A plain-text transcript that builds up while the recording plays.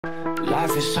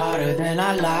Life is harder than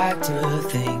I like to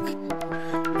think,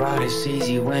 but it's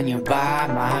easy when you're by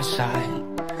my side.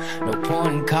 No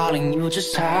point in calling, you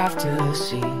just have to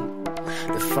see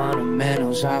the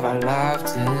fundamentals of our love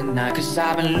tonight. Cause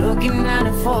I've been looking at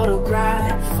a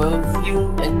photograph of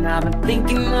you, and I've been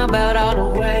thinking about all the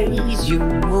ways you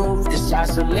move. This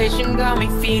isolation got me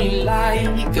feeling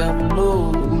like a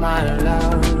move, my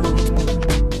love.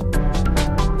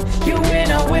 Yeah,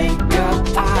 when I wake up,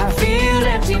 I feel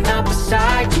empty, not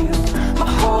beside you. My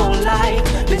whole life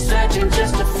been searching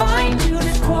just to find you.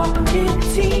 This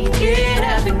quarantine, it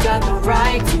hasn't got the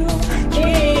right to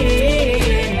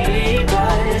keep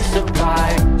us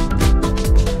apart.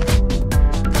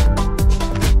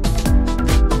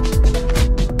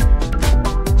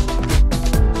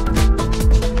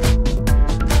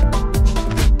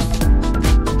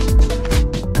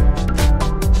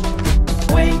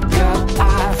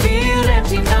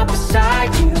 Not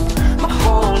beside you. My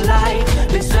whole life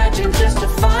been searching just to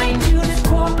find you. This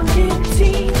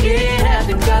quarantine, it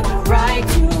hasn't got the right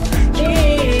to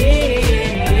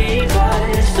keep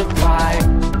us apart.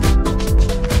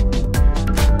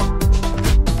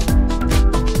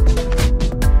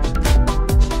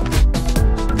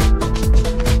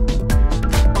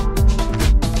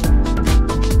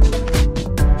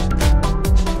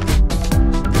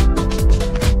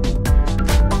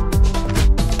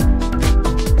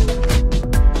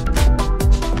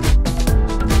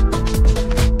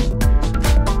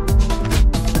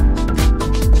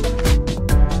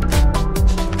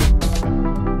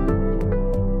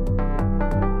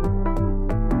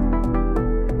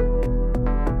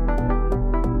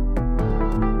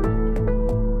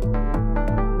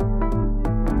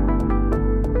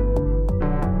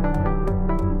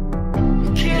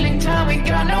 We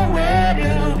got nowhere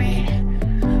to be.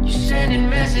 You're sending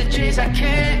messages I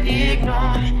can't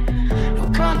ignore. No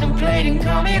contemplating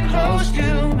coming close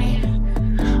to me.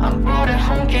 I'm bored at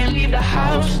home, can't leave the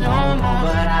house no more.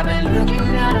 But I've been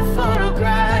looking at a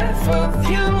photograph of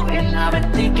you, and I've been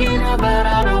thinking about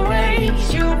all the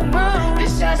ways you move.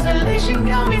 This isolation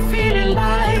got me feeling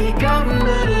like